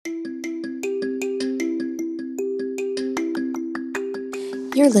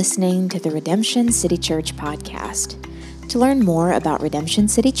You're listening to the Redemption City Church podcast. To learn more about Redemption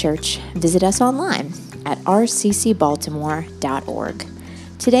City Church, visit us online at rccbaltimore.org.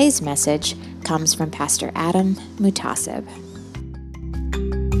 Today's message comes from Pastor Adam Mutasib.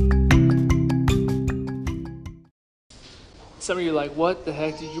 Some of you are like, what the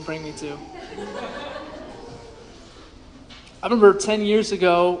heck did you bring me to? I remember 10 years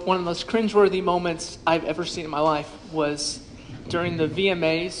ago, one of the most cringeworthy moments I've ever seen in my life was during the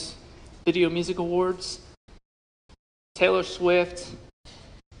VMAs, Video Music Awards. Taylor Swift,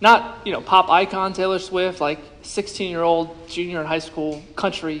 not, pop icon Taylor Swift, like 16-year-old junior in high school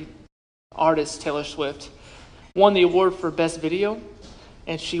country artist Taylor Swift, won the award for Best Video,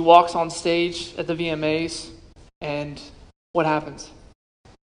 and she walks on stage at the VMAs, and what happens?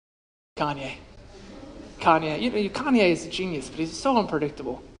 Kanye. Kanye is a genius, but he's so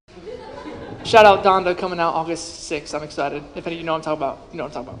unpredictable. Shout out Donda coming out August 6th. I'm excited. If any of you know what I'm talking about, you know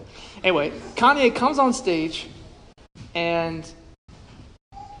what I'm talking about. Anyway, Kanye comes on stage and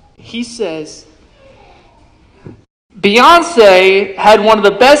he says, Beyonce had one of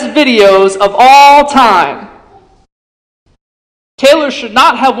the best videos of all time. Taylor should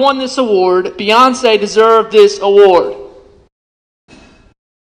not have won this award. Beyonce deserved this award.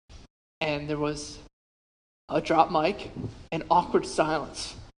 And there was a drop mic and awkward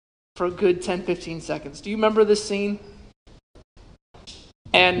silence for a good 10-15 seconds. Do you remember this scene?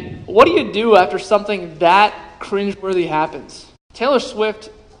 And what do you do after something that cringeworthy happens? Taylor Swift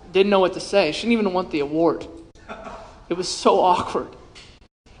didn't know what to say. She didn't even want the award. It was so awkward.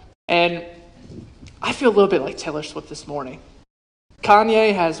 And I feel a little bit like Taylor Swift this morning.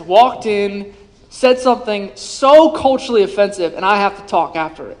 Kanye has walked in, said something so culturally offensive, and I have to talk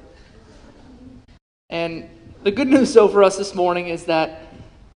after it. And the good news, though, for us this morning is that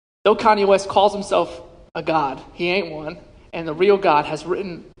though Kanye West calls himself a God, he ain't one, and the real God has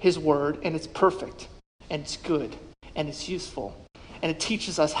written his word, and it's perfect, and it's good, and it's useful, and it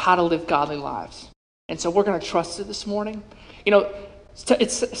teaches us how to live godly lives. And so we're going to trust it this morning. It's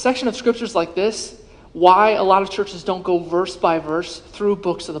a section of scriptures like this why a lot of churches don't go verse by verse through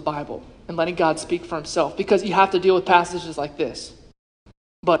books of the Bible and letting God speak for himself, because you have to deal with passages like this.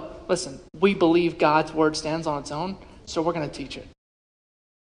 But listen, we believe God's word stands on its own, so we're going to teach it.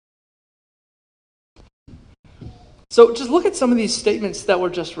 So just look at some of these statements that were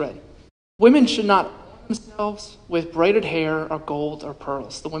just read. Women should not adorn themselves with braided hair or gold or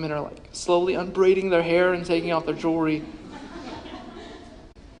pearls. The women are like slowly unbraiding their hair and taking off their jewelry.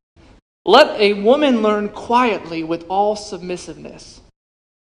 Let a woman learn quietly with all submissiveness.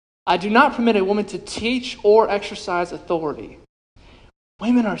 I do not permit a woman to teach or exercise authority.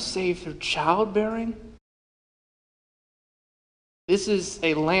 Women are saved through childbearing. This is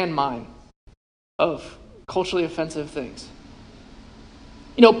a landmine of culturally offensive things.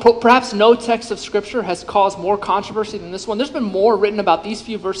 Perhaps no text of Scripture has caused more controversy than this one. There's been more written about these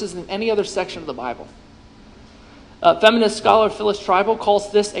few verses than any other section of the Bible. Feminist scholar Phyllis Tribal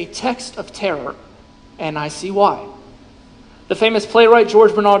calls this a text of terror, and I see why. The famous playwright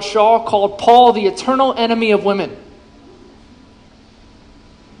George Bernard Shaw called Paul the eternal enemy of women.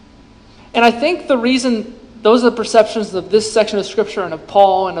 And I think the reason those are the perceptions of this section of Scripture and of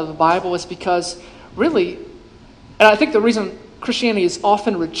Paul and of the Bible is because really, and I think the reason Christianity is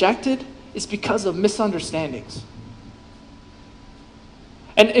often rejected is because of misunderstandings.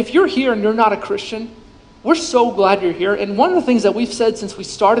 And if you're here and you're not a Christian, we're so glad you're here. And one of the things that we've said since we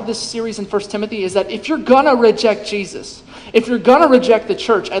started this series in 1 Timothy is that if you're going to reject Jesus, if you're going to reject the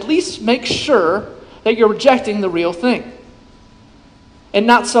church, at least make sure that you're rejecting the real thing and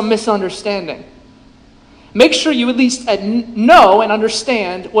not some misunderstanding. Make sure you at least know and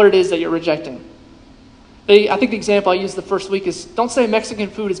understand what it is that you're rejecting. I think the example I used the first week is, don't say Mexican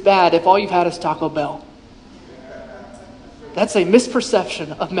food is bad if all you've had is Taco Bell. That's a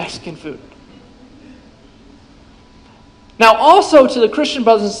misperception of Mexican food. Now, also to the Christian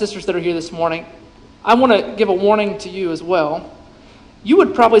brothers and sisters that are here this morning, I want to give a warning to you as well. You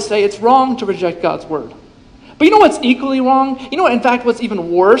would probably say it's wrong to reject God's word. But you know what's equally wrong? In fact, what's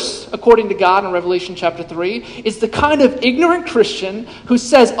even worse, according to God in Revelation chapter 3, is the kind of ignorant Christian who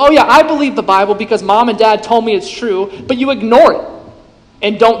says, oh yeah, I believe the Bible because mom and dad told me it's true, but you ignore it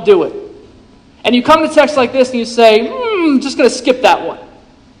and don't do it. And you come to texts like this and you say, I'm just going to skip that one.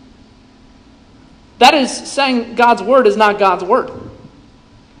 That is saying God's word is not God's word.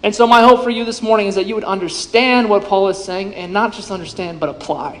 And so my hope for you this morning is that you would understand what Paul is saying, and not just understand, but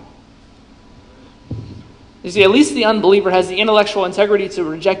apply. You see, at least the unbeliever has the intellectual integrity to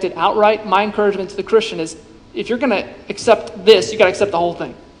reject it outright. My encouragement to the Christian is, if you're going to accept this, you got to accept the whole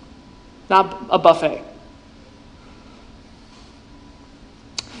thing, not a buffet.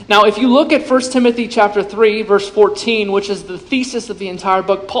 Now, if you look at 1 Timothy chapter 3, verse 14, which is the thesis of the entire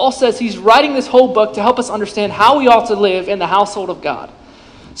book, Paul says he's writing this whole book to help us understand how we ought to live in the household of God.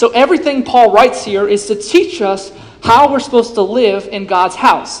 So everything Paul writes here is to teach us how we're supposed to live in God's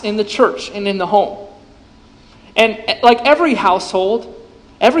house, in the church, and in the home. And like every household,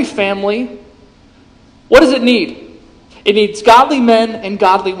 every family, what does it need? It needs godly men and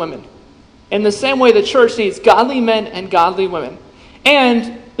godly women. In the same way the church needs godly men and godly women.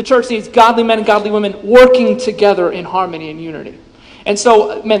 And the church needs godly men and godly women working together in harmony and unity. And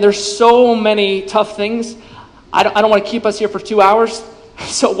so, man, there's so many tough things. I don't want to keep us here for 2 hours.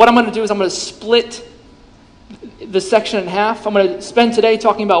 So what I'm going to do is I'm going to split the section in half. I'm going to spend today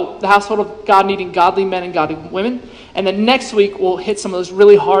talking about the household of God needing godly men and godly women. And then next week we'll hit some of those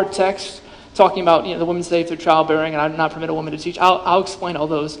really hard texts talking about, the woman saved through childbearing, and I do not permit a woman to teach. I'll explain all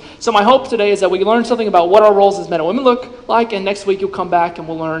those. So my hope today is that we learn something about what our roles as men and women look like, and next week you'll come back and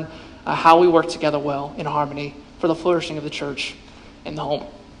we'll learn how we work together well in harmony for the flourishing of the church and the home.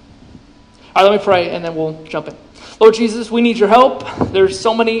 All right, let me pray, and then we'll jump in. Lord Jesus, we need your help. There's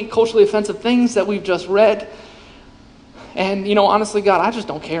so many culturally offensive things that we've just read. And, honestly, God, I just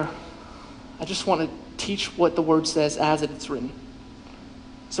don't care. I just want to teach what the word says as it's written.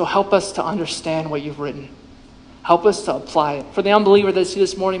 So help us to understand what you've written. Help us to apply it. For the unbeliever that's here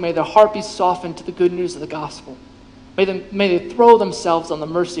this morning, may their heart be softened to the good news of the gospel. May they throw themselves on the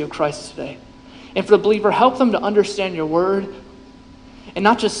mercy of Christ today. And for the believer, help them to understand your word and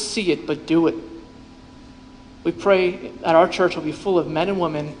not just see it, but do it. We pray that our church will be full of men and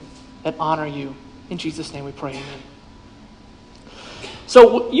women that honor you. In Jesus' name we pray, amen.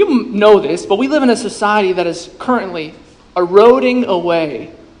 So you know this, but we live in a society that is currently eroding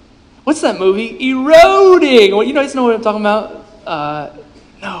away. What's that movie? Eroding! Well, you guys know what I'm talking about?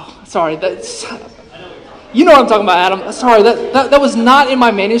 No, sorry. You know what I'm talking about, Adam. Sorry, that was not in my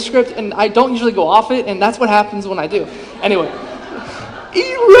manuscript, and I don't usually go off it, and that's what happens when I do. Anyway.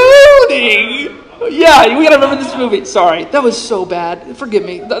 Eroding! Yeah, we gotta remember this movie. Sorry, that was so bad. Forgive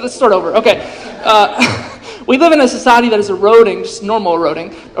me. Let's start over. Okay. We live in a society that is eroding, just normal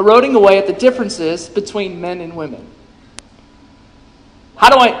eroding away at the differences between men and women.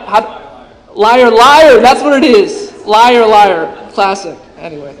 Liar, that's what it is. Liar, classic.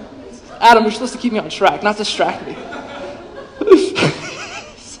 Anyway, Adam, you're supposed to keep me on track, not distract me.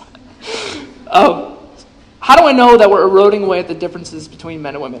 How do I know that we're eroding away at the differences between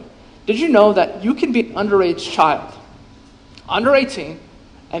men and women? Did you know that you can be an underage child, under 18,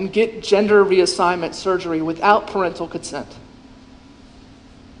 and get gender reassignment surgery without parental consent?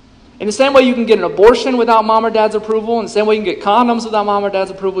 In the same way you can get an abortion without mom or dad's approval, in the same way you can get condoms without mom or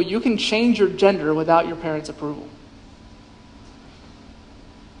dad's approval, you can change your gender without your parents' approval.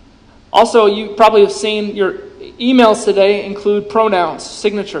 Also, you probably have seen your emails today include pronouns,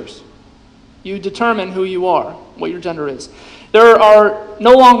 signatures. You determine who you are, what your gender is. There are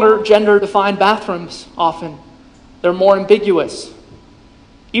no longer gender-defined bathrooms often. They're more ambiguous.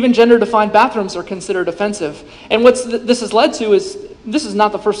 Even gender-defined bathrooms are considered offensive. And what this has led to is, this is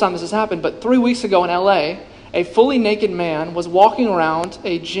not the first time this has happened, but 3 weeks ago in LA, a fully naked man was walking around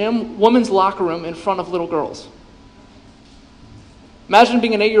a gym women's locker room in front of little girls. Imagine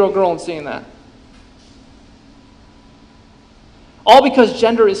being an 8-year-old girl and seeing that. All because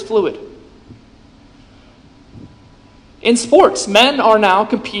gender is fluid. In sports, men are now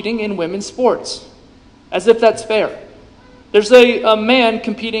competing in women's sports, as if that's fair. There's a man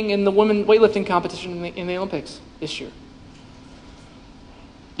competing in the women weightlifting competition in the Olympics this year.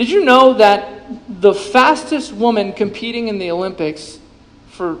 Did you know that the fastest woman competing in the Olympics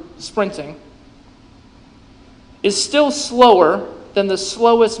for sprinting is still slower than the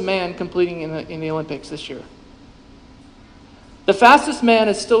slowest man competing in the Olympics this year? The fastest man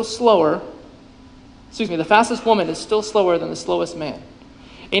is still slower. The fastest woman is still slower than the slowest man.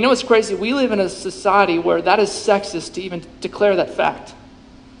 And you know what's crazy? We live in a society where that is sexist to even declare that fact.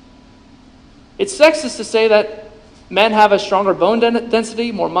 It's sexist to say that men have a stronger bone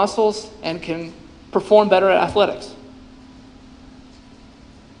density, more muscles, and can perform better at athletics.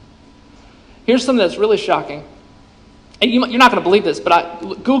 Here's something that's really shocking. And you're not going to believe this,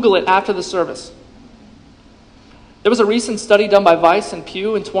 but Google it after the service. There was a recent study done by Vice and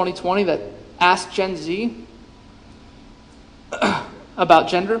Pew in 2020 that asked Gen Z about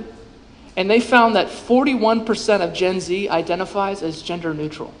gender, and they found that 41% of Gen Z identifies as gender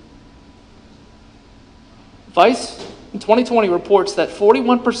neutral. Vice in 2020 reports that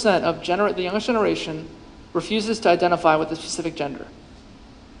 41% of the youngest generation refuses to identify with a specific gender.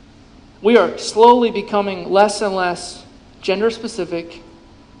 We are slowly becoming less and less gender specific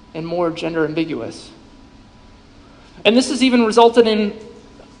and more gender ambiguous. And this has even resulted in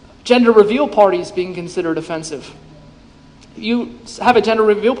Gender reveal parties being considered offensive. You have a gender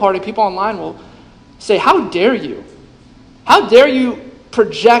reveal party, people online will say, how dare you? How dare you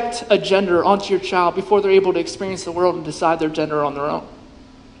project a gender onto your child before they're able to experience the world and decide their gender on their own?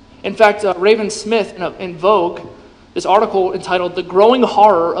 In fact, Raven Smith in Vogue, this article entitled "The Growing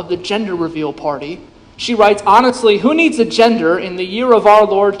Horror of the Gender Reveal Party," she writes, honestly, who needs a gender in the year of our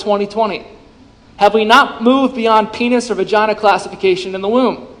Lord 2020? Have we not moved beyond penis or vagina classification in the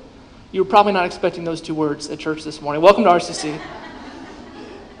womb? You were probably not expecting those two words at church this morning. Welcome to RCC.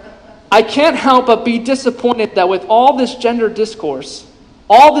 I can't help but be disappointed that with all this gender discourse,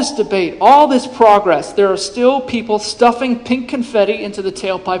 all this debate, all this progress, there are still people stuffing pink confetti into the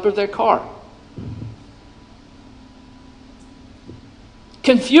tailpipe of their car.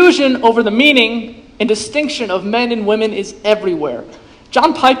 Confusion over the meaning and distinction of men and women is everywhere.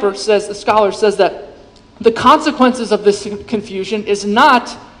 John Piper says, the scholar says that the consequences of this confusion is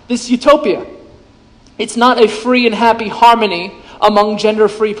not this utopia. It's not a free and happy harmony among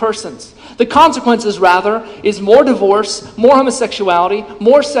gender-free persons. The consequences, rather, is more divorce, more homosexuality,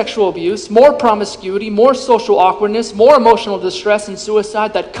 more sexual abuse, more promiscuity, more social awkwardness, more emotional distress and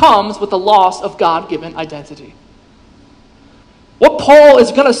suicide that comes with the loss of God-given identity. What Paul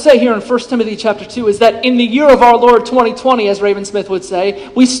is going to say here in 1 Timothy chapter 2 is that in the year of our Lord 2020, as Raven Smith would say,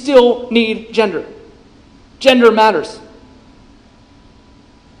 we still need gender. Gender matters.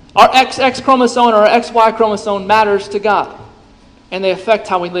 Our XX chromosome or our XY chromosome matters to God. And they affect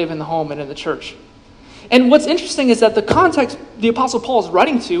how we live in the home and in the church. And what's interesting is that the context the Apostle Paul is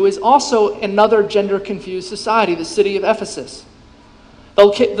writing to is also another gender-confused society, the city of Ephesus. The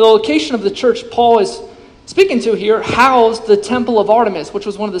location of the church Paul is speaking to here housed the temple of Artemis, which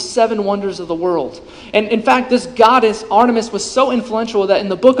was one of the 7 wonders of the world. And in fact, this goddess, Artemis, was so influential that in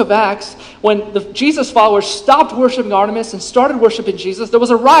the book of Acts, when the Jesus followers stopped worshiping Artemis and started worshiping Jesus, there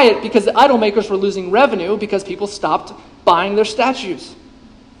was a riot because the idol makers were losing revenue because people stopped buying their statues.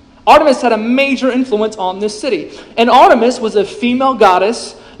 Artemis had a major influence on this city. And Artemis was a female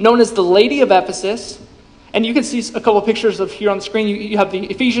goddess known as the Lady of Ephesus. And you can see a couple of pictures of here on the screen. You have the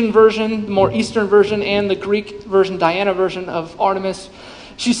Ephesian version, the more Eastern version, and the Greek version, Diana version of Artemis.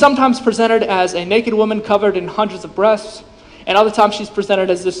 She's sometimes presented as a naked woman covered in hundreds of breasts. And other times she's presented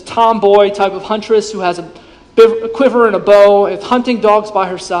as this tomboy type of huntress who has a quiver and a bow with hunting dogs by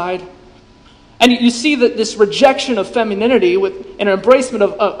her side. And you see that this rejection of femininity with an embracement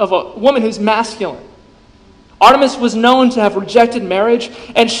of a woman who's masculine. Artemis was known to have rejected marriage,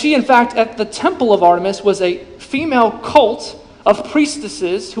 and she, in fact, at the temple of Artemis was a female cult of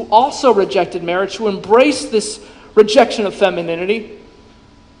priestesses who also rejected marriage, who embraced this rejection of femininity.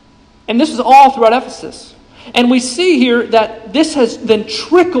 And this was all throughout Ephesus. And we see here that this has then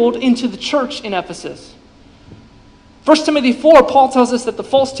trickled into the church in Ephesus. 1 Timothy 4, Paul tells us that the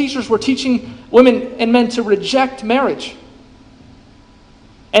false teachers were teaching women and men to reject marriage.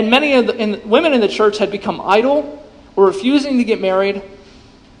 And many of the women in the church had become idle, were refusing to get married,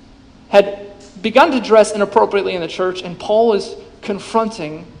 had begun to dress inappropriately in the church, and Paul is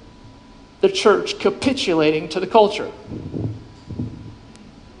confronting the church capitulating to the culture.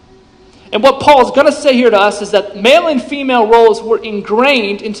 And what Paul is going to say here to us is that male and female roles were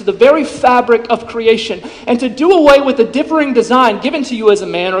ingrained into the very fabric of creation. And to do away with the differing design given to you as a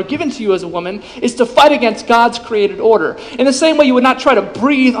man or given to you as a woman is to fight against God's created order. In the same way you would not try to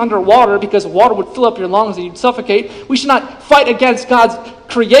breathe underwater because water would fill up your lungs and you'd suffocate, we should not fight against God's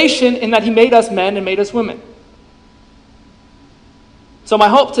creation in that He made us men and made us women. So my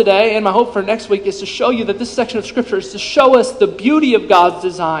hope today and my hope for next week is to show you that this section of Scripture is to show us the beauty of God's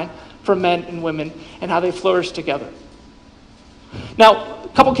design for men and women and how they flourish together. Now, a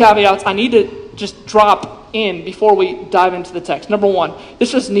couple caveats I need to just drop in before we dive into the text. Number one,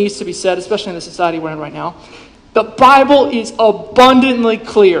 this just needs to be said, especially in the society we're in right now. The Bible is abundantly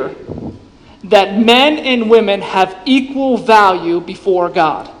clear that men and women have equal value before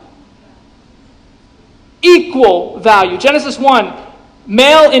God. Equal value. Genesis 1,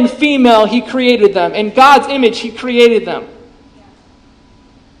 male and female, He created them. In God's image, He created them.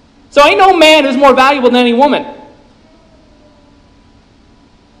 So ain't no man who's more valuable than any woman.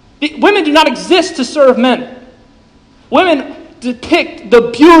 Women do not exist to serve men. Women depict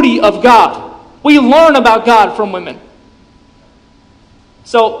the beauty of God. We learn about God from women.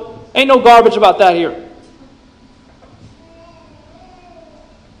 So ain't no garbage about that here.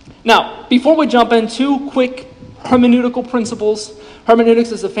 Now, before we jump in, 2 quick hermeneutical principles.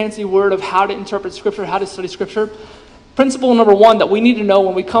 Hermeneutics is a fancy word of how to interpret Scripture, how to study Scripture. Principle number 1 that we need to know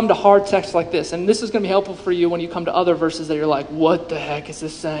when we come to hard texts like this, and this is going to be helpful for you when you come to other verses that you're like, what the heck is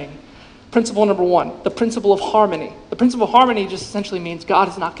this saying? Principle number one, the principle of harmony. The principle of harmony just essentially means God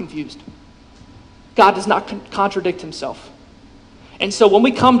is not confused. God does not contradict himself. And so when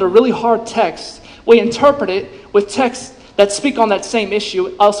we come to really hard texts, we interpret it with texts that speak on that same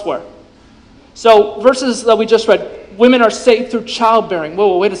issue elsewhere. So verses that we just read, women are saved through childbearing.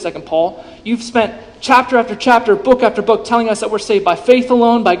 Whoa, wait a second, Paul. You've spent chapter after chapter, book after book, telling us that we're saved by faith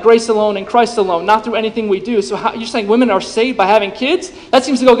alone, by grace alone, in Christ alone, not through anything we do. So you're saying women are saved by having kids? That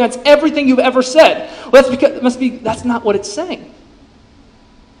seems to go against everything you've ever said. Well, that's not what it's saying.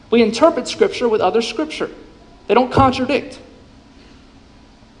 We interpret Scripture with other Scripture. They don't contradict.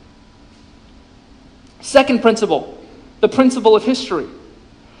 Second principle, the principle of history.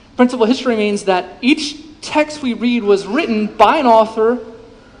 Principle of history means that each text we read was written by an author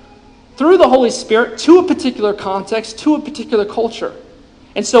through the Holy Spirit to a particular context, to a particular culture.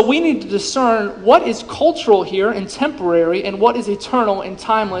 And so we need to discern what is cultural here and temporary and what is eternal and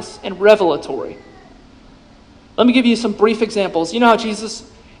timeless and revelatory. Let me give you some brief examples. You know how Jesus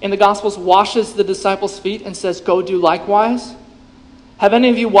in the Gospels washes the disciples' feet and says, "Go do likewise"? Have any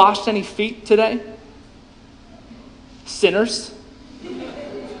of you washed any feet today? Sinners?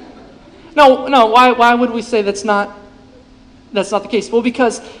 No, why would we say that's not the case? Well,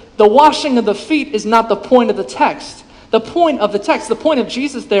 because the washing of the feet is not the point of the text. The point of the text, the point of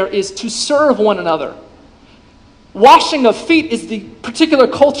Jesus there is to serve one another. Washing of feet is the particular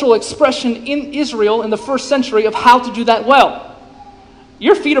cultural expression in Israel in the first century of how to do that well.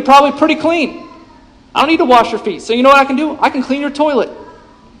 Your feet are probably pretty clean. I don't need to wash your feet. So you know what I can do? I can clean your toilet.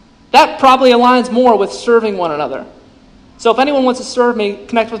 That probably aligns more with serving one another. So if anyone wants to serve me,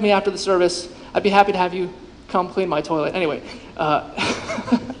 connect with me after the service. I'd be happy to have you come clean my toilet. Anyway.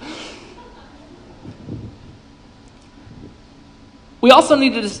 We also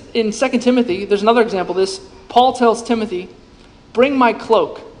need to, in 2 Timothy, there's another example of this. Paul tells Timothy, "Bring my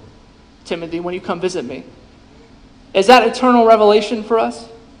cloak, Timothy, when you come visit me." Is that eternal revelation for us?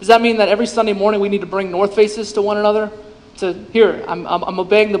 Does that mean that every Sunday morning we need to bring North Faces to one another? To, here, I'm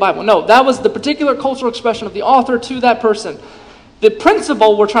obeying the Bible. No, that was the particular cultural expression of the author to that person. The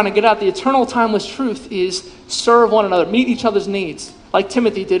principle we're trying to get at, the eternal timeless truth, is serve one another, meet each other's needs, like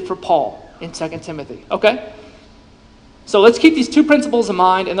Timothy did for Paul in 2 Timothy. Okay? So let's keep these two principles in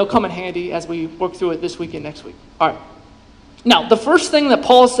mind, and they'll come in handy as we work through it this week and next week. All right. Now, the first thing that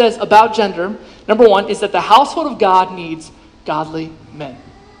Paul says about gender, number one, is that the household of God needs godly men.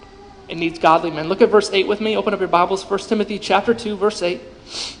 It needs godly men. Look at verse 8 with me. Open up your Bibles. 1 Timothy chapter 2, verse 8.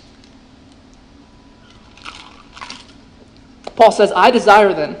 Paul says, "I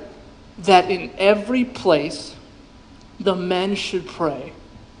desire then that in every place the men should pray,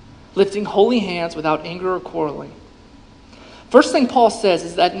 lifting holy hands without anger or quarreling." First thing Paul says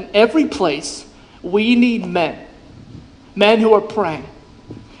is that in every place we need men. Men who are praying.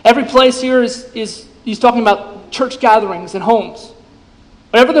 Every place here is he's talking about church gatherings and homes.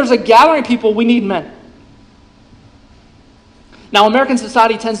 Whenever there's a gathering of people, we need men. Now, American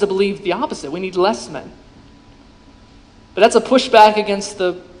society tends to believe the opposite. We need less men. But that's a pushback against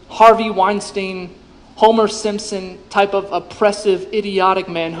the Harvey Weinstein, Homer Simpson type of oppressive, idiotic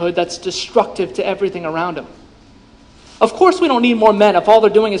manhood that's destructive to everything around him. Of course we don't need more men if all they're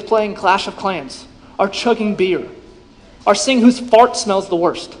doing is playing Clash of Clans, or chugging beer, or seeing whose fart smells the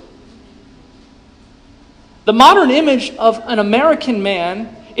worst. The modern image of an American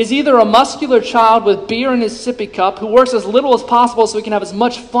man is either a muscular child with beer in his sippy cup who works as little as possible so he can have as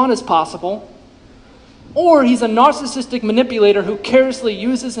much fun as possible, or he's a narcissistic manipulator who carelessly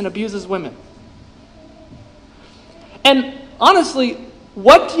uses and abuses women. And honestly,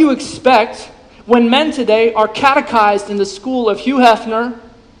 what do you expect when men today are catechized in the school of Hugh Hefner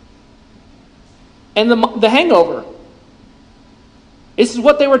and the Hangover? This is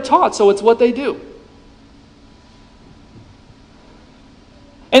what they were taught, so it's what they do.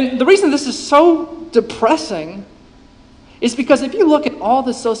 And the reason this is so depressing is because if you look at all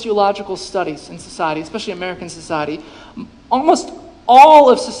the sociological studies in society, especially American society, almost all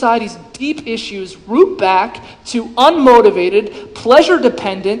of society's deep issues root back to unmotivated,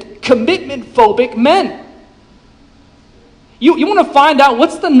 pleasure-dependent, commitment-phobic men. You want to find out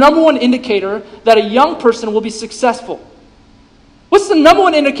what's the number one indicator that a young person will be successful. What's the number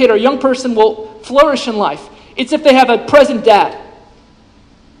one indicator a young person will flourish in life? It's if they have a present dad.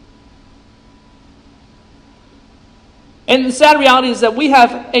 And the sad reality is that we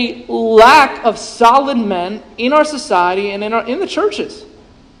have a lack of solid men in our society and in the churches.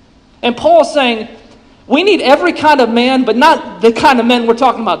 And Paul is saying, we need every kind of man, but not the kind of men we're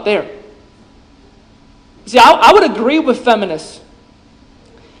talking about there. See, I would agree with feminists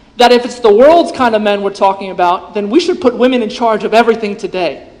that if it's the world's kind of men we're talking about, then we should put women in charge of everything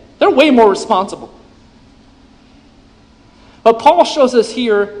today. They're way more responsible. But Paul shows us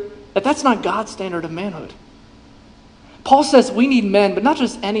here that that's not God's standard of manhood. Paul says we need men, but not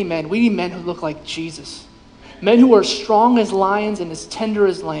just any men. We need men who look like Jesus. Men who are strong as lions and as tender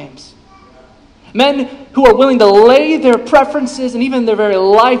as lambs. Men who are willing to lay their preferences and even their very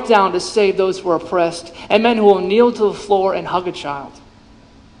life down to save those who are oppressed. And men who will kneel to the floor and hug a child.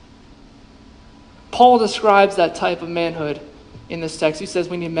 Paul describes that type of manhood in this text. He says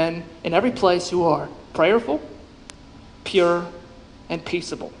we need men in every place who are prayerful, pure, and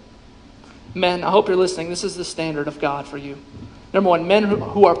peaceable. Men, I hope you're listening. This is the standard of God for you. Number one, men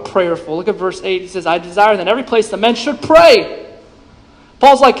who are prayerful. Look at verse 8. He says, I desire that in every place the men should pray.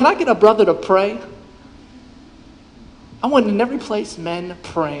 Paul's like, can I get a brother to pray? I want in every place men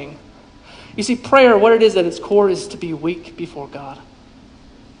praying. You see, prayer, what it is at its core is to be weak before God.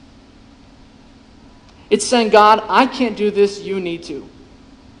 It's saying, God, I can't do this, you need to.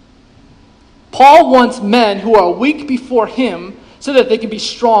 Paul wants men who are weak before him so that they can be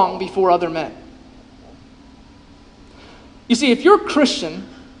strong before other men. You see, if you're a Christian,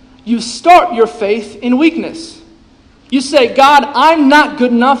 you start your faith in weakness. You say, God, I'm not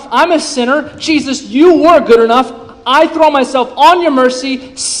good enough. I'm a sinner. Jesus, you were good enough. I throw myself on your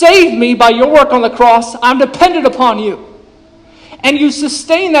mercy. Save me by your work on the cross. I'm dependent upon you. And you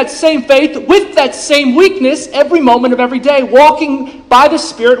sustain that same faith with that same weakness every moment of every day, walking by the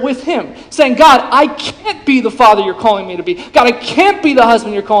Spirit with Him. Saying, God, I can't be the father you're calling me to be. God, I can't be the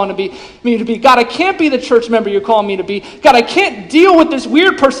husband you're calling me to be. God, I can't be the church member you're calling me to be. God, I can't deal with this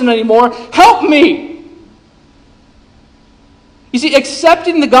weird person anymore. Help me. You see,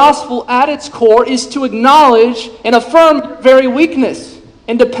 accepting the gospel at its core is to acknowledge and affirm very weakness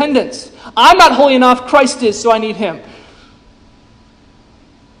and dependence. I'm not holy enough. Christ is, so I need Him.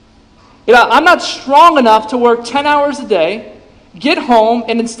 I'm not strong enough to work 10 hours a day, get home,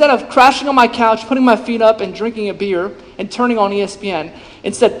 and instead of crashing on my couch, putting my feet up and drinking a beer and turning on ESPN,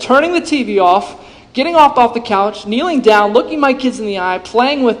 instead turning the TV off, getting off the couch, kneeling down, looking my kids in the eye,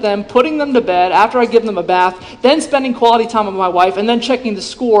 playing with them, putting them to bed after I give them a bath, then spending quality time with my wife, and then checking the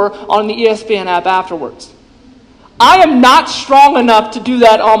score on the ESPN app afterwards. I am not strong enough to do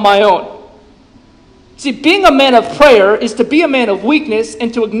that on my own. See, being a man of prayer is to be a man of weakness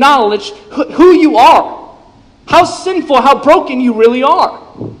and to acknowledge who you are. How sinful, how broken you really are.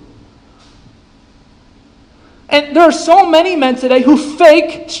 And there are so many men today who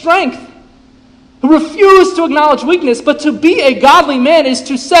fake strength, who refuse to acknowledge weakness. But to be a godly man is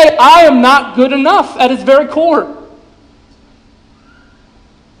to say, I am not good enough at its very core.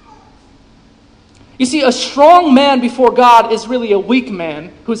 You see, a strong man before God is really a weak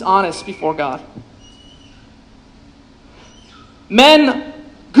man who's honest before God. Men,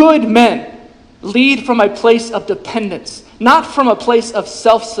 good men, lead from a place of dependence, not from a place of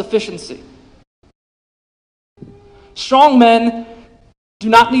self-sufficiency. Strong men do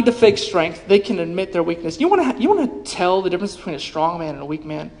not need to fake strength. They can admit their weakness. You want to tell the difference between a strong man and a weak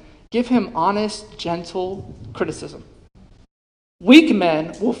man? Give him honest, gentle criticism. Weak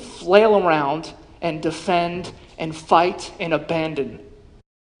men will flail around and defend and fight and abandon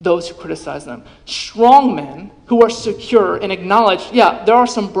those who criticize them. Strong men who are secure and acknowledge, yeah, there are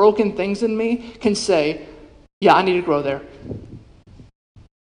some broken things in me, can say, yeah, I need to grow there.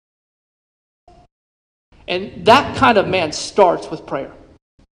 And that kind of man starts with prayer.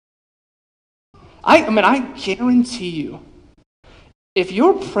 I guarantee you, if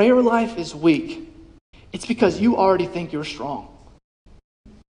your prayer life is weak, it's because you already think you're strong.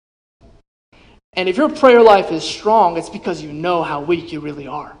 And if your prayer life is strong, it's because you know how weak you really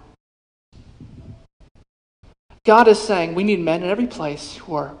are. God is saying we need men in every place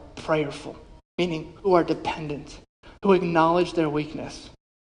who are prayerful, meaning who are dependent, who acknowledge their weakness.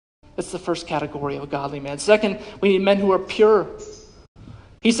 That's the first category of a godly man. Second, we need men who are pure.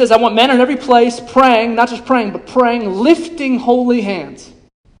 He says, I want men in every place praying, not just praying, but praying, lifting holy hands.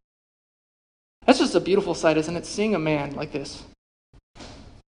 That's just a beautiful sight, isn't it? Seeing a man like this,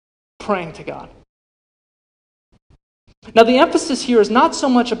 praying to God. Now, the emphasis here is not so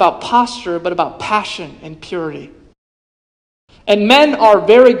much about posture, but about passion and purity. And men are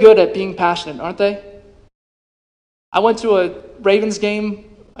very good at being passionate, aren't they? I went to a Ravens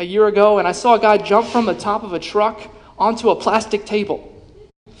game a year ago, and I saw a guy jump from the top of a truck onto a plastic table.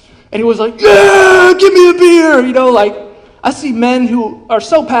 And he was like, yeah, give me a beer! I see men who are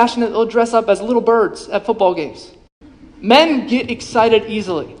so passionate, they'll dress up as little birds at football games. Men get excited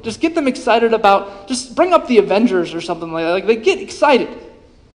easily. Just get them excited about, just bring up the Avengers or something like that. Like, they get excited.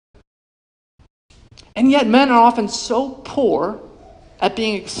 And yet men are often so poor at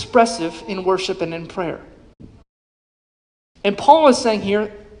being expressive in worship and in prayer. And Paul is saying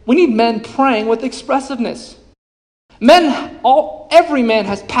here, we need men praying with expressiveness. Every man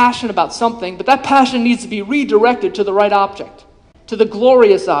has passion about something, but that passion needs to be redirected to the right object, to the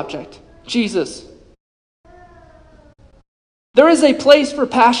glorious object, Jesus. There is a place for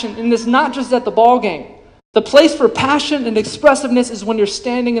passion, and it's not just at the ball game. The place for passion and expressiveness is when you're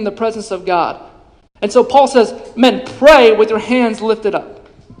standing in the presence of God. And so Paul says, men, pray with your hands lifted up.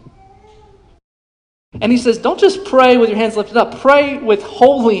 And he says, don't just pray with your hands lifted up. Pray with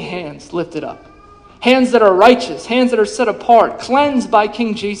holy hands lifted up. Hands that are righteous, hands that are set apart, cleansed by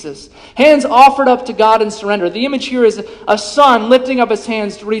King Jesus. Hands offered up to God in surrender. The image here is a son lifting up his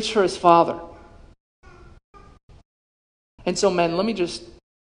hands to reach for his father. And so, men, let me just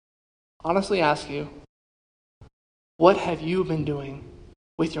honestly ask you, what have you been doing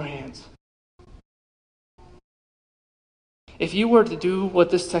with your hands? If you were to do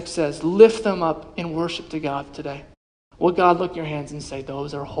what this text says, lift them up in worship to God today, will God look at your hands and say,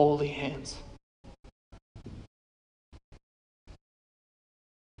 those are holy hands?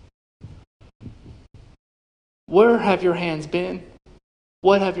 Where have your hands been?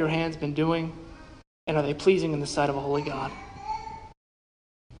 What have your hands been doing? And are they pleasing in the sight of a holy God?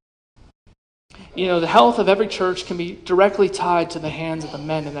 You know, the health of every church can be directly tied to the hands of the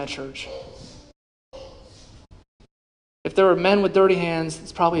men in that church. If there are men with dirty hands,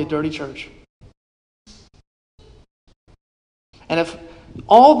 it's probably a dirty church. And if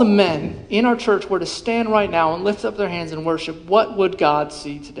all the men in our church were to stand right now and lift up their hands in worship, what would God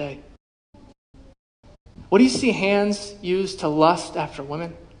see today? Would he see hands used to lust after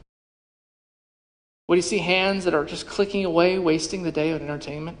women? Would he see hands that are just clicking away, wasting the day of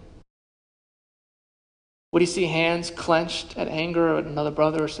entertainment? Would he see hands clenched at anger at another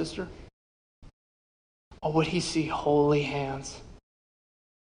brother or sister? Or would he see holy hands?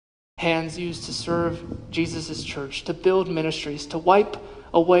 Hands used to serve Jesus' church, to build ministries, to wipe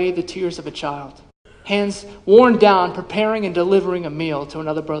away the tears of a child. Hands worn down, preparing and delivering a meal to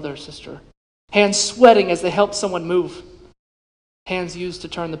another brother or sister. Hands sweating as they help someone move. Hands used to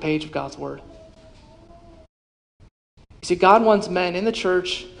turn the page of God's word. You see, God wants men in the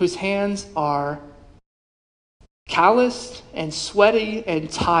church whose hands are calloused and sweaty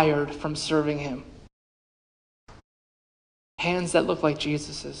and tired from serving him. Hands that look like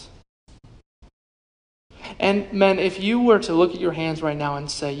Jesus's. And men, if you were to look at your hands right now and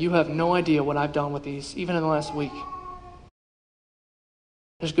say, you have no idea what I've done with these, even in the last week,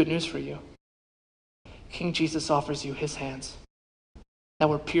 there's good news for you. King Jesus offers you his hands that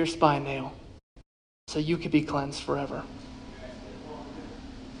were pierced by a nail so you could be cleansed forever.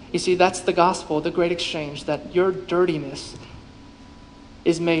 You see, that's the gospel, the great exchange, that your dirtiness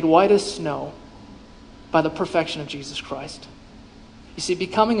is made white as snow by the perfection of Jesus Christ. You see,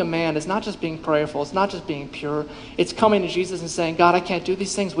 becoming a man is not just being prayerful, it's not just being pure, it's coming to Jesus and saying, God, I can't do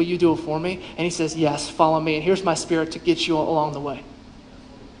these things, will you do it for me? And he says, yes, follow me, and here's my spirit to get you along the way.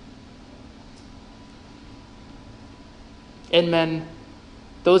 And men,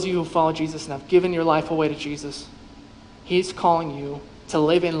 those of you who follow Jesus and have given your life away to Jesus, he's calling you to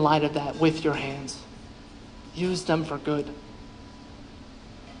live in light of that with your hands. Use them for good.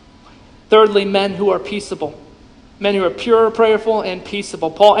 Thirdly, men who are peaceable. Men who are pure, prayerful, and peaceable.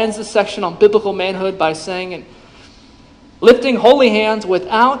 Paul ends this section on biblical manhood by saying, lifting holy hands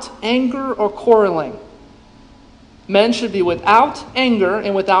without anger or quarreling. Men should be without anger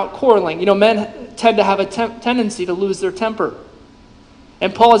and without quarreling. You know, men tend to have a tendency to lose their temper.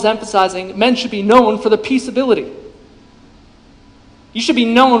 And Paul is emphasizing men should be known for the peaceability. You should be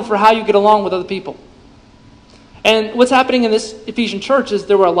known for how you get along with other people. And what's happening in this Ephesian church is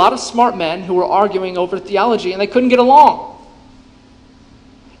there were a lot of smart men who were arguing over theology and they couldn't get along.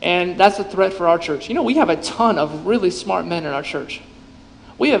 And that's a threat for our church. You know, we have a ton of really smart men in our church.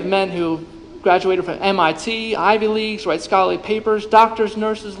 We have men who graduated from MIT, Ivy Leagues, write scholarly papers, doctors,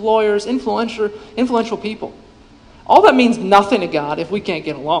 nurses, lawyers, influential people. All that means nothing to God if we can't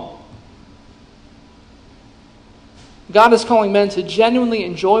get along. God is calling men to genuinely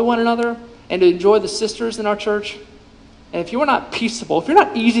enjoy one another and to enjoy the sisters in our church. And if you are not peaceable, if you're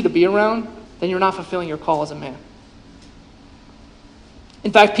not easy to be around, then you're not fulfilling your call as a man.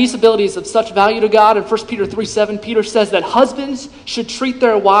 In fact, peaceability is of such value to God. In 1 Peter 3:7, Peter says that husbands should treat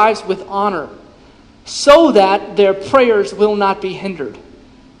their wives with honor so that their prayers will not be hindered.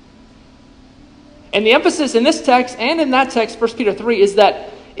 And the emphasis in this text and in that text, 1 Peter 3, is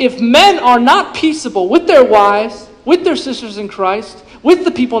that if men are not peaceable with their wives, with their sisters in Christ, with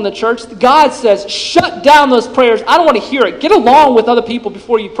the people in the church, God says, shut down those prayers. I don't want to hear it. Get along with other people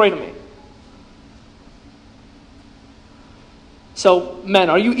before you pray to me. So,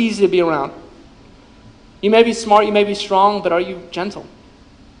 men, are you easy to be around? You may be smart, you may be strong, but are you gentle?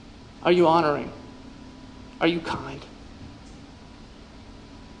 Are you honoring? Are you kind?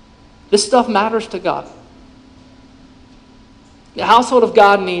 This stuff matters to God. The household of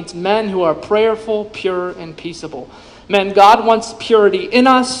God needs men who are prayerful, pure, and peaceable. Men, God wants purity in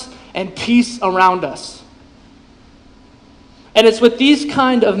us and peace around us. And it's with these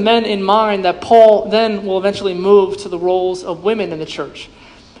kind of men in mind that Paul then will eventually move to the roles of women in the church.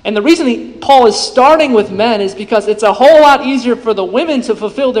 And the reason Paul is starting with men is because it's a whole lot easier for the women to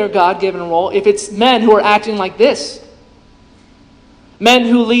fulfill their God-given role if it's men who are acting like this. Men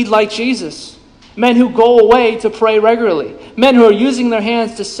who lead like Jesus. Men who go away to pray regularly. Men who are using their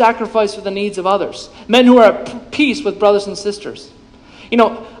hands to sacrifice for the needs of others. Men who are at peace with brothers and sisters. You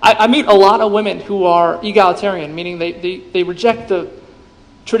know, I meet a lot of women who are egalitarian, meaning they reject the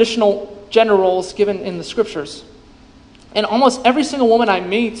traditional gender roles given in the scriptures. And almost every single woman I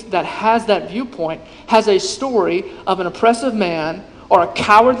meet that has that viewpoint has a story of an oppressive man or a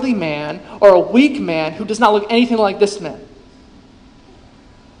cowardly man or a weak man who does not look anything like this man.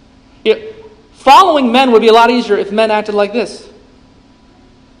 Following men would be a lot easier if men acted like this.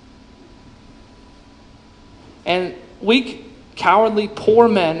 And weak, cowardly, poor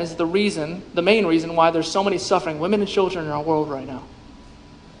men is the main reason why there's so many suffering women and children in our world right now.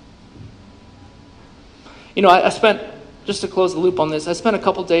 You know, I spent, just to close the loop on this, I spent a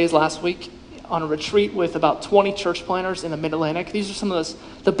couple days last week on a retreat with about 20 church planters in the Mid-Atlantic. These are some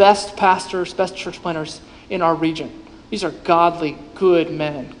of the best pastors, best church planters in our region. These are godly, good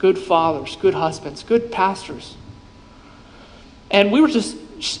men, good fathers, good husbands, good pastors. And we were just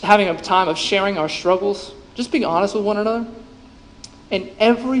having a time of sharing our struggles, just being honest with one another. And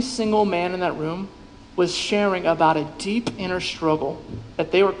every single man in that room was sharing about a deep inner struggle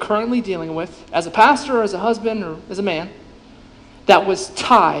that they were currently dealing with as a pastor or as a husband or as a man that was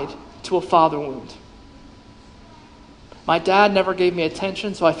tied to a father wound. My dad never gave me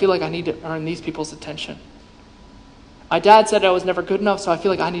attention, so I feel like I need to earn these people's attention. My dad said I was never good enough, so I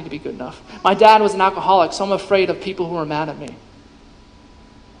feel like I need to be good enough. My dad was an alcoholic, so I'm afraid of people who are mad at me.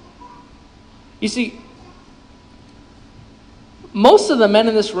 You see, most of the men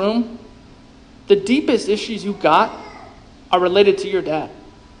in this room, the deepest issues you got are related to your dad.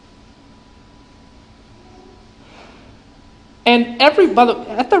 And at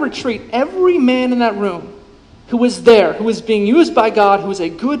the retreat, every man in that room who was there, who was being used by God, who is a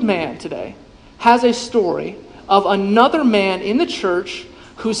good man today, has a story of another man in the church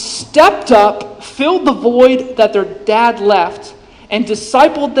who stepped up, filled the void that their dad left, and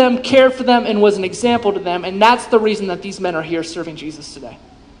discipled them, cared for them, and was an example to them. And that's the reason that these men are here serving Jesus today.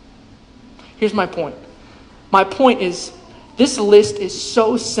 Here's my point. My point is, this list is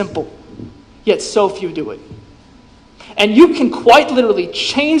so simple, yet so few do it. And you can quite literally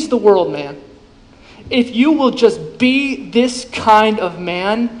change the world, man, if you will just be this kind of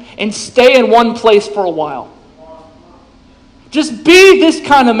man and stay in one place for a while. Just be this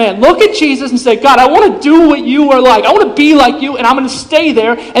kind of man. Look at Jesus and say, God, I want to do what you are like. I want to be like you, and I'm going to stay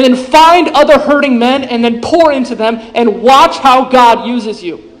there and then find other hurting men and then pour into them and watch how God uses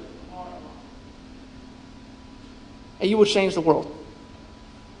you. And you will change the world.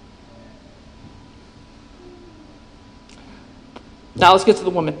 Now let's get to the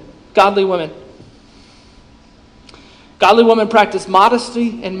women. Godly women. Godly women practice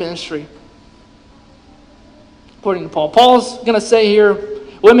modesty and ministry. According to Paul. Paul's going to say here,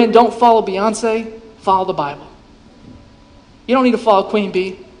 women, don't follow Beyonce, follow the Bible. You don't need to follow Queen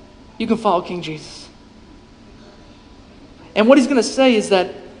Bee. You can follow King Jesus. And what he's going to say is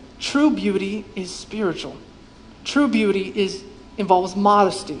that true beauty is spiritual. True beauty involves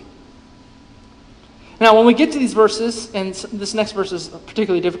modesty. Now, when we get to these verses, and this next verse is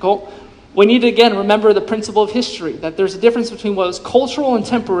particularly difficult, we need to, again, remember the principle of history, that there's a difference between what is cultural and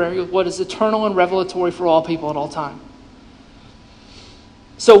temporary with what is eternal and revelatory for all people at all time.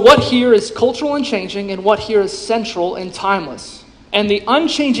 So what here is cultural and changing, and what here is central and timeless. And the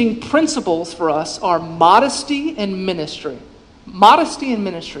unchanging principles for us are modesty and ministry. Modesty and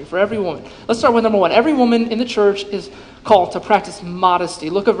ministry for every woman. Let's start with number one. Every woman in the church is called to practice modesty.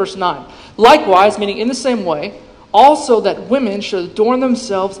 Look at verse 9. Likewise, meaning in the same way, also that women should adorn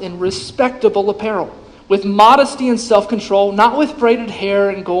themselves in respectable apparel, with modesty and self-control, not with braided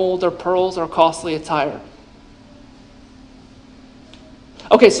hair and gold or pearls or costly attire.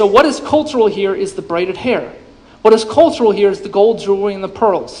 Okay, so what is cultural here is the braided hair. What is cultural here is the gold jewelry and the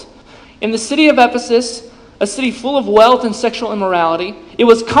pearls. In the city of Ephesus, a city full of wealth and sexual immorality, it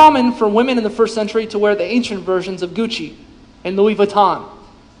was common for women in the first century to wear the ancient versions of Gucci and Louis Vuitton.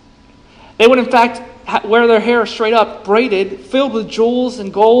 They would, in fact, wear their hair straight up, braided, filled with jewels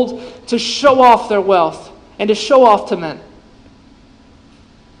and gold to show off their wealth and to show off to men.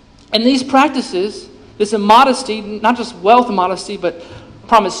 And these practices, this immodesty, not just wealth immodesty, but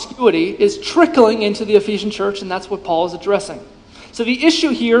promiscuity, is trickling into the Ephesian church, and that's what Paul is addressing. So the issue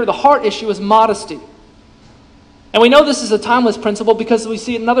here, the heart issue, is modesty. And we know this is a timeless principle because we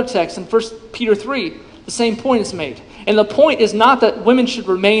see it in another text in 1 Peter 3. The same point is made. And the point is not that women should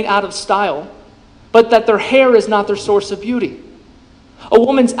remain out of style, but that their hair is not their source of beauty. A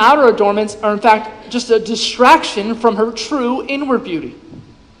woman's outer adornments are in fact just a distraction from her true inward beauty.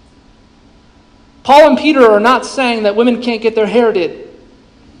 Paul and Peter are not saying that women can't get their hair did.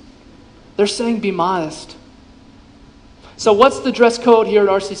 They're saying be modest. So what's the dress code here at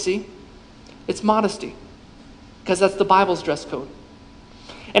RCC? It's modesty, because that's the Bible's dress code.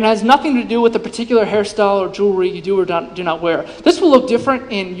 And it has nothing to do with the particular hairstyle or jewelry you do or do not wear. This will look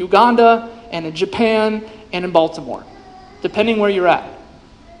different in Uganda and in Japan and in Baltimore, depending where you're at.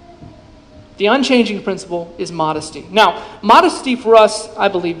 The unchanging principle is modesty. Now, modesty for us, I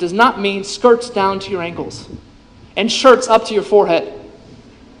believe, does not mean skirts down to your ankles and shirts up to your forehead.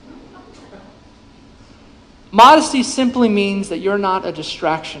 Modesty simply means that you're not a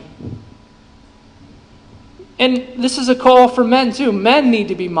distraction. And this is a call for men too. Men need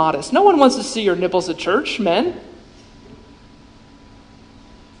to be modest. No one wants to see your nipples at church, men.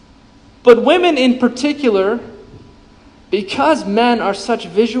 But women in particular, because men are such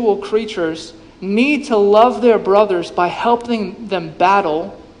visual creatures, need to love their brothers by helping them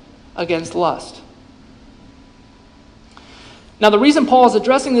battle against lust. Now, the reason Paul is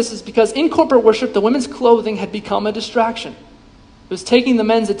addressing this is because in corporate worship, the women's clothing had become a distraction. It was taking the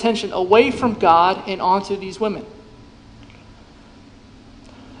men's attention away from God and onto these women.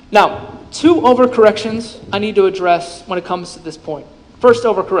 Now, two overcorrections I need to address when it comes to this point. First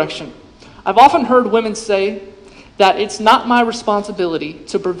overcorrection. I've often heard women say that it's not my responsibility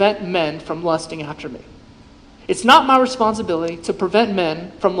to prevent men from lusting after me. It's not my responsibility to prevent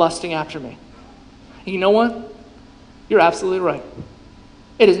men from lusting after me. And you know what? You're absolutely right.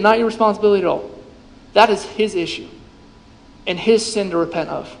 It is not your responsibility at all. That is his issue and his sin to repent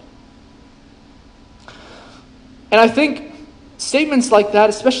of. And I think statements like that,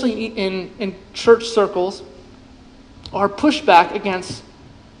 especially in church circles, are pushback against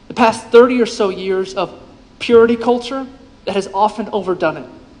the past 30 or so years of purity culture that has often overdone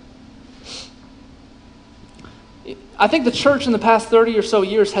it. I think the church in the past 30 or so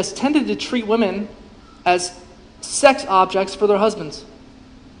years has tended to treat women as sex objects for their husbands.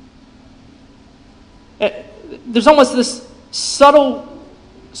 There's almost this subtle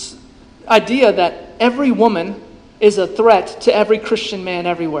idea that every woman is a threat to every Christian man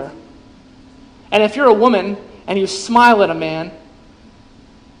everywhere. And if you're a woman and you smile at a man,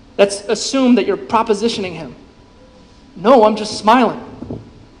 that's assumed that you're propositioning him. No, I'm just smiling.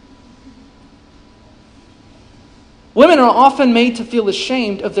 Women are often made to feel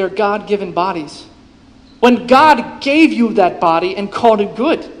ashamed of their God-given bodies, when God gave you that body and called it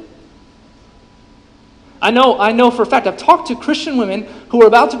good. I know for a fact, I've talked to Christian women who are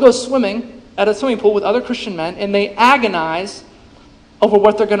about to go swimming at a swimming pool with other Christian men, and they agonize over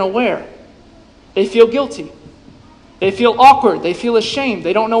what they're going to wear. They feel guilty. They feel awkward. They feel ashamed.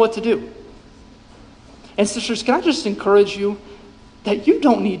 They don't know what to do. And sisters, can I just encourage you that you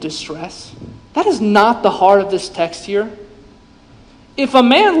don't need to stress? That is not the heart of this text here. If a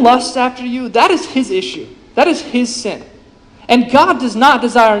man lusts after you, that is his issue. That is his sin. And God does not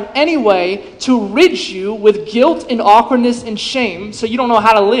desire in any way to rid you with guilt and awkwardness and shame so you don't know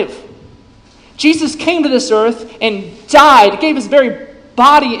how to live. Jesus came to this earth and died, gave his very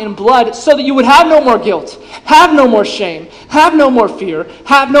body and blood so that you would have no more guilt, have no more shame, have no more fear,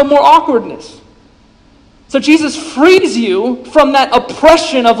 have no more awkwardness. So Jesus frees you from that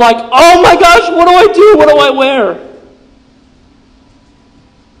oppression of like, oh my gosh, what do I do? What do I wear?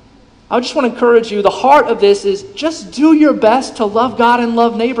 I just want to encourage you, the heart of this is just do your best to love God and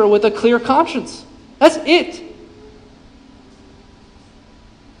love neighbor with a clear conscience. That's it.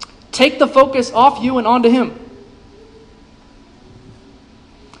 Take the focus off you and onto him.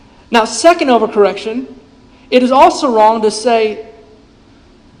 Now, second overcorrection, it is also wrong to say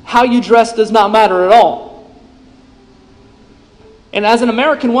how you dress does not matter at all. And as an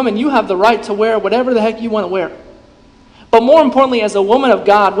American woman, you have the right to wear whatever the heck you want to wear. But more importantly, as a woman of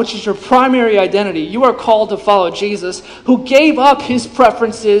God, which is your primary identity, you are called to follow Jesus, who gave up his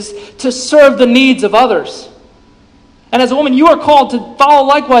preferences to serve the needs of others. And as a woman, you are called to follow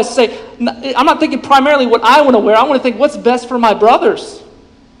likewise, to say, I'm not thinking primarily what I want to wear, I want to think what's best for my brothers.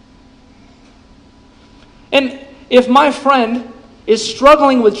 And if my friend is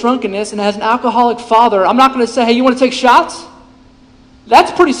struggling with drunkenness and has an alcoholic father, I'm not going to say, hey, you want to take shots?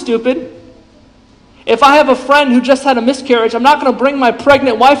 That's pretty stupid. If I have a friend who just had a miscarriage, I'm not going to bring my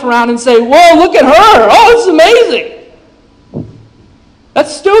pregnant wife around and say, whoa, look at her. Oh, this is amazing.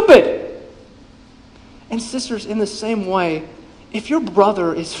 That's stupid. And sisters, in the same way, if your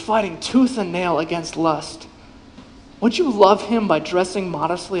brother is fighting tooth and nail against lust, would you love him by dressing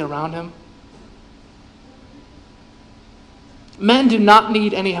modestly around him? Men do not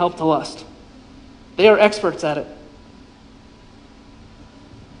need any help to lust. They are experts at it.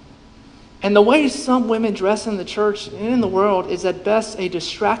 And the way some women dress in the church and in the world is at best a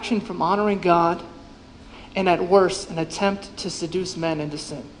distraction from honoring God, and at worst an attempt to seduce men into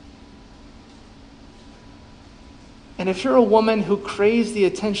sin. And if you're a woman who craves the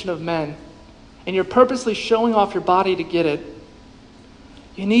attention of men, and you're purposely showing off your body to get it,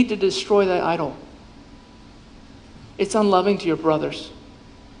 you need to destroy that idol. It's unloving to your brothers.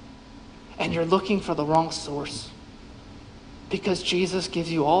 And you're looking for the wrong source. Because Jesus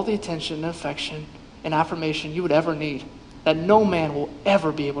gives you all the attention and affection and affirmation you would ever need that no man will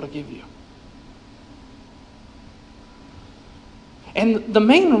ever be able to give you. And the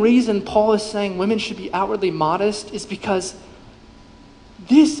main reason Paul is saying women should be outwardly modest is because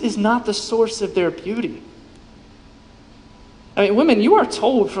this is not the source of their beauty. I mean, women, you are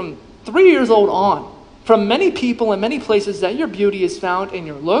told from 3 years old on, from many people and many places, that your beauty is found in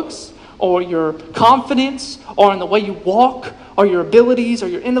your looks, or your confidence, or in the way you walk, or your abilities, or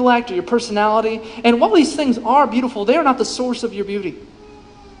your intellect, or your personality. And while these things are beautiful, they are not the source of your beauty.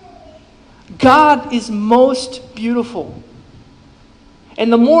 God is most beautiful.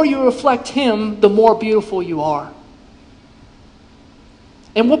 And the more you reflect Him, the more beautiful you are.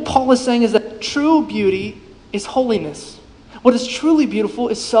 And what Paul is saying is that true beauty is holiness. What is truly beautiful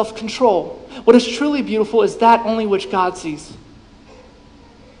is self-control. What is truly beautiful is that only which God sees.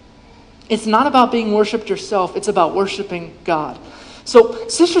 It's not about being worshipped yourself. It's about worshiping God. So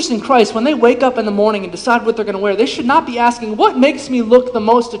sisters in Christ, when they wake up in the morning and decide what they're going to wear, they should not be asking, what makes me look the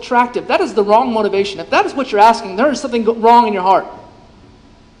most attractive? That is the wrong motivation. If that is what you're asking, there is something wrong in your heart.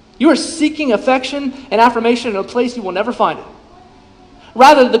 You are seeking affection and affirmation in a place you will never find it.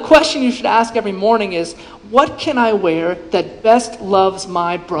 Rather, the question you should ask every morning is, what can I wear that best loves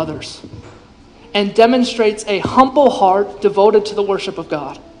my brothers and demonstrates a humble heart devoted to the worship of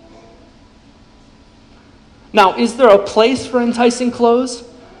God? Now, is there a place for enticing clothes?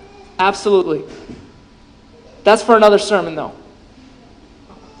 Absolutely. That's for another sermon, though.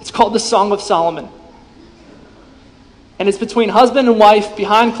 It's called the Song of Solomon. And it's between husband and wife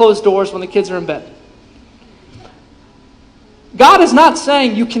behind closed doors when the kids are in bed. God is not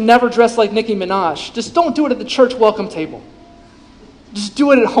saying you can never dress like Nicki Minaj. Just don't do it at the church welcome table. Just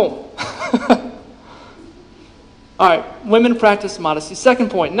do it at home. All right, women practice modesty.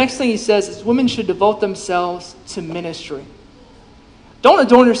 Second point, next thing he says is women should devote themselves to ministry. Don't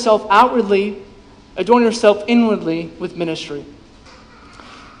adorn yourself outwardly, adorn yourself inwardly with ministry.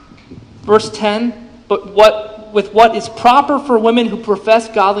 Verse 10, with what is proper for women who profess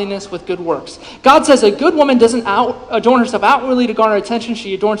godliness with good works. God says a good woman doesn't adorn herself outwardly to garner attention.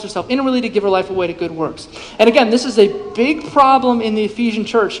 She adorns herself inwardly to give her life away to good works. And again, this is a big problem in the Ephesian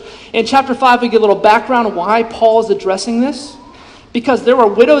church. In chapter 5, we get a little background on why Paul is addressing this. Because there were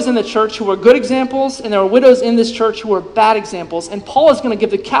widows in the church who were good examples, and there were widows in this church who were bad examples. And Paul is going to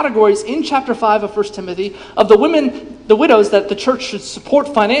give the categories in chapter 5 of 1 Timothy of the widows that the church should support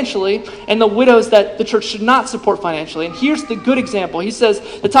financially, and the widows that the church should not support financially. And here's the good example. He says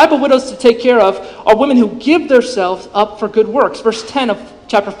the type of widows to take care of are women who give themselves up for good works. Verse 10 of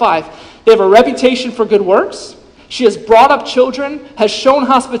chapter 5. They have a reputation for good works. She has brought up children, has shown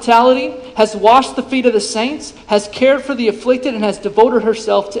hospitality, has washed the feet of the saints, has cared for the afflicted, and has devoted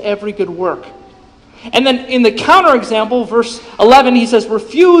herself to every good work. And then in the counterexample, verse 11, he says,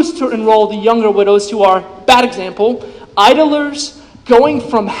 refuse to enroll the younger widows who are, bad example, idlers, going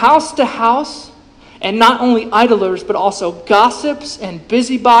from house to house, and not only idlers, but also gossips and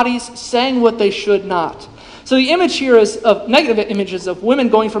busybodies, saying what they should not. So the image here is of negative images of women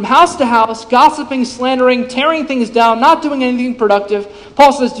going from house to house, gossiping, slandering, tearing things down, not doing anything productive.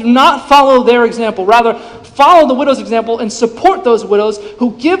 Paul says, do not follow their example. Rather, follow the widow's example and support those widows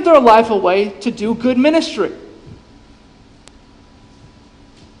who give their life away to do good ministry.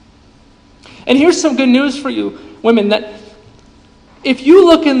 And here's some good news for you, women, that if you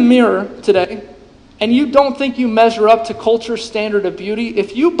look in the mirror today, and you don't think you measure up to culture's standard of beauty,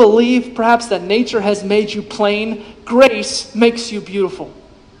 if you believe perhaps that nature has made you plain, grace makes you beautiful.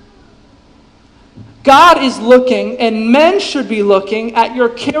 God is looking, and men should be looking at your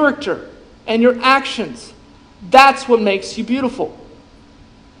character and your actions. That's what makes you beautiful.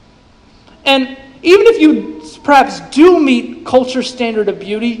 And even if you perhaps do meet culture's standard of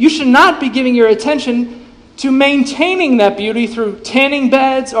beauty, you should not be giving your attention to maintaining that beauty through tanning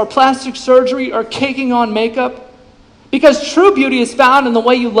beds or plastic surgery or caking on makeup. Because true beauty is found in the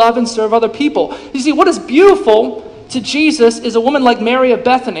way you love and serve other people. You see, what is beautiful to Jesus is a woman like Mary of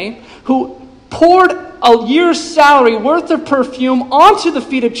Bethany who poured a year's salary worth of perfume onto the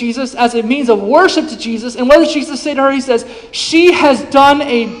feet of Jesus as a means of worship to Jesus. And what does Jesus say to her? He says, she has done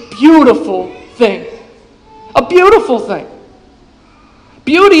a beautiful thing. A beautiful thing.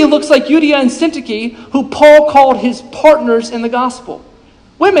 Beauty looks like Euodia and Syntyche, who Paul called his partners in the gospel.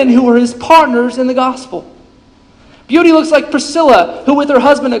 Women who were his partners in the gospel. Beauty looks like Priscilla, who with her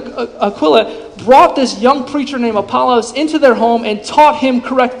husband Aquila brought this young preacher named Apollos into their home and taught him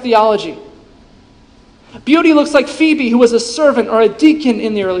correct theology. Beauty looks like Phoebe, who was a servant or a deacon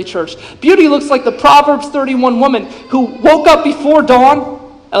in the early church. Beauty looks like the Proverbs 31 woman who woke up before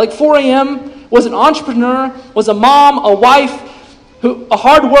dawn at like 4 a.m., was an entrepreneur, was a mom, a wife, a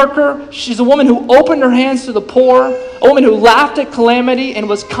hard worker. She's a woman who opened her hands to the poor, a woman who laughed at calamity and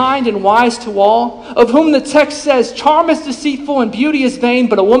was kind and wise to all, of whom the text says, charm is deceitful and beauty is vain,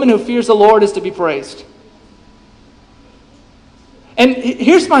 but a woman who fears the Lord is to be praised. And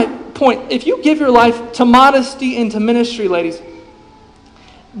here's my point. If you give your life to modesty and to ministry, ladies,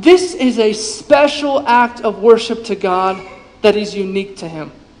 this is a special act of worship to God that is unique to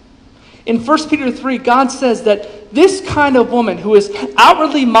Him. In 1 Peter 3, God says that this kind of woman who is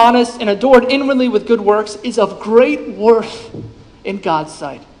outwardly modest and adored inwardly with good works is of great worth in God's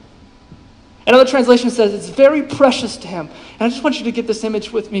sight. Another translation says it's very precious to Him. And I just want you to get this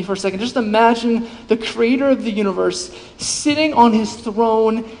image with me for a second. Just imagine the creator of the universe sitting on His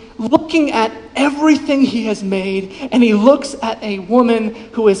throne, looking at everything He has made, and He looks at a woman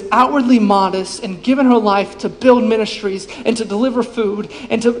who is outwardly modest and given her life to build ministries and to deliver food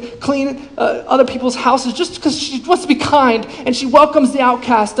and to clean other people's houses just because she wants to be kind and she welcomes the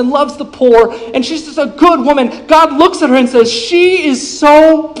outcast and loves the poor and she's just a good woman. God looks at her and says, she is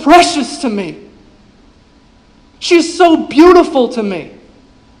so precious to me. She's so beautiful to me.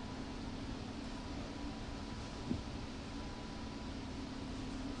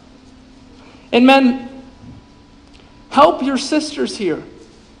 And men, help your sisters here.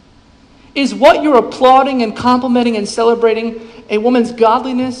 Is what you're applauding and complimenting and celebrating a woman's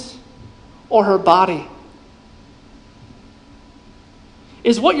godliness or her body?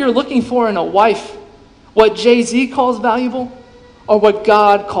 Is what you're looking for in a wife what Jay-Z calls valuable or what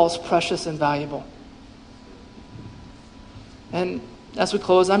God calls precious and valuable? And as we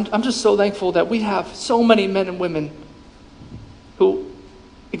close, I'm just so thankful that we have so many men and women who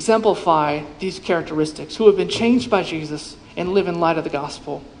exemplify these characteristics, who have been changed by Jesus and live in light of the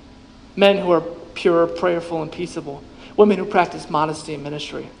gospel. Men who are pure, prayerful, and peaceable. Women who practice modesty in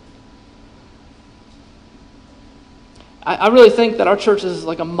ministry. I really think that our church is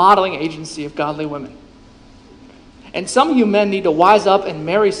like a modeling agency of godly women. And some of you men need to wise up and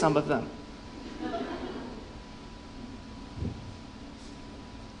marry some of them.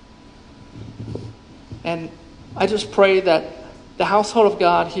 And I just pray that the household of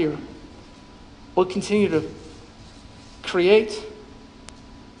God here will continue to create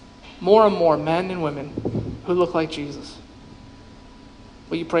more and more men and women who look like Jesus.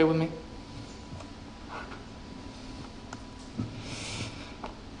 Will you pray with me?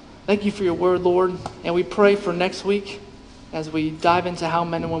 Thank you for your word, Lord. And we pray for next week as we dive into how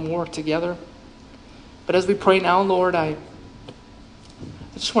men and women work together. But as we pray now, Lord, I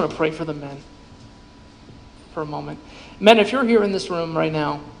just want to pray for the men for a moment. Men, if you're here in this room right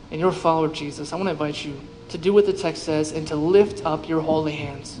now and you're a follower of Jesus, I want to invite you to do what the text says and to lift up your holy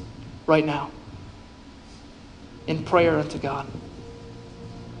hands right now in prayer unto God.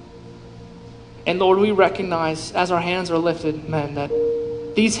 And Lord, we recognize as our hands are lifted, men, that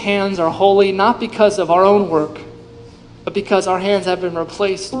these hands are holy not because of our own work, but because our hands have been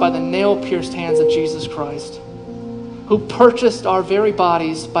replaced by the nail-pierced hands of Jesus Christ, who purchased our very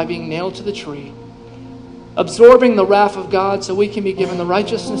bodies by being nailed to the tree, absorbing the wrath of God so we can be given the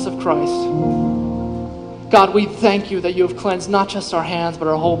righteousness of Christ. God, we thank you that you have cleansed not just our hands, but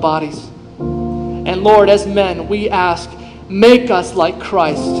our whole bodies. And Lord, as men, we ask, make us like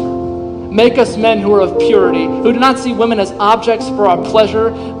Christ. Make us men who are of purity, who do not see women as objects for our pleasure,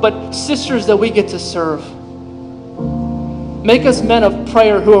 but sisters that we get to serve. Make us men of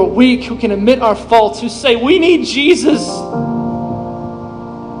prayer who are weak, who can admit our faults, who say, we need Jesus.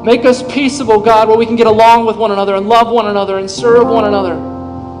 Make us peaceable, God, where we can get along with one another and love one another and serve one another.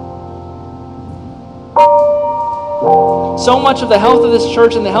 So much of the health of this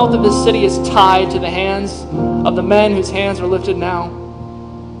church and the health of this city is tied to the hands of the men whose hands are lifted now.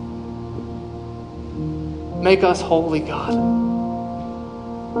 Make us holy, God,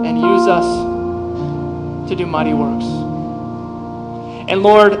 and use us to do mighty works. And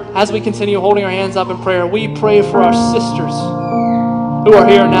Lord, as we continue holding our hands up in prayer, we pray for our sisters who are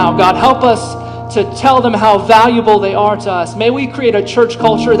here now. God, help us to tell them how valuable they are to us. May we create a church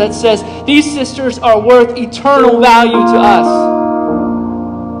culture that says these sisters are worth eternal value to us.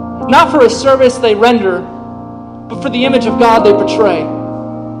 Not for a service they render, but for the image of God they portray.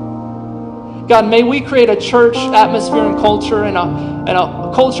 God, may we create a church atmosphere and culture and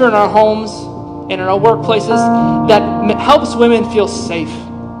a culture in our homes and in our workplaces that helps women feel safe,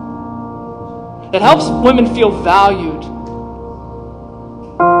 that helps women feel valued,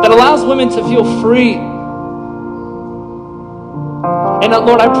 that allows women to feel free. And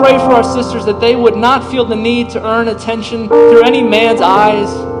Lord, I pray for our sisters that they would not feel the need to earn attention through any man's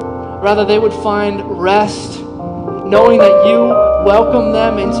eyes. Rather, they would find rest knowing that you welcome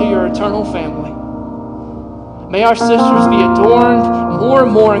them into your eternal family. May our sisters be adorned more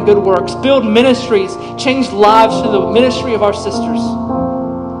and more in good works, build ministries, change lives through the ministry of our sisters.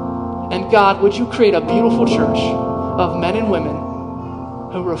 And God, would you create a beautiful church of men and women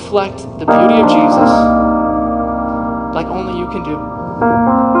who reflect the beauty of Jesus like only you can do.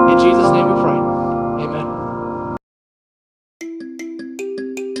 In Jesus' name we pray. Amen.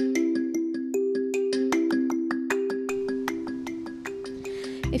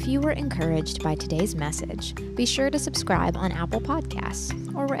 If you were encouraged by today's message, be sure to subscribe on Apple Podcasts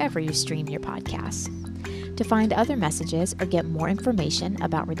or wherever you stream your podcasts. To find other messages or get more information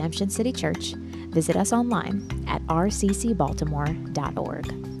about Redemption City Church, visit us online at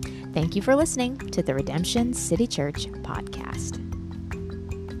rccbaltimore.org. Thank you for listening to the Redemption City Church podcast.